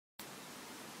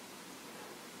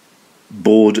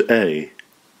Board A,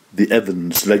 the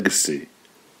Evans legacy,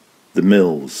 the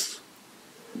mills.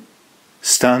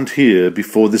 Stand here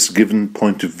before this given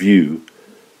point of view,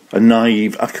 a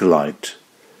naive acolyte,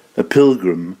 a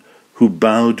pilgrim who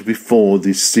bowed before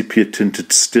these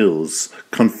sepia-tinted stills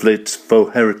conflates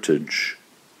faux heritage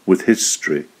with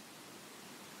history.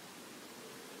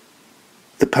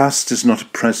 The past is not a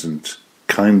present,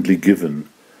 kindly given,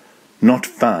 not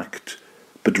fact,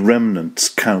 but remnants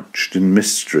couched in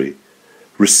mystery,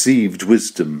 received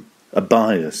wisdom, a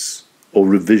bias, or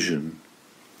revision.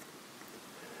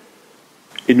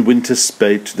 In winter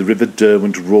spate the river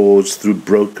Derwent roars through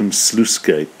broken sluice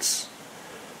gates.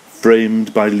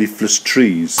 Framed by leafless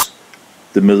trees,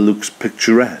 the mill looks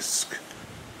picturesque,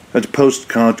 and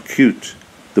postcard cute,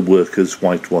 the workers'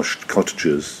 whitewashed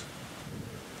cottages.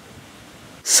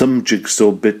 Some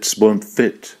jigsaw bits won't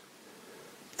fit,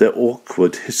 their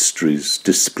awkward histories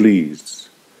displease.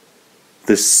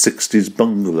 This 60s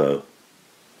bungalow,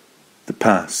 the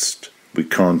past we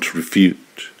can't refute.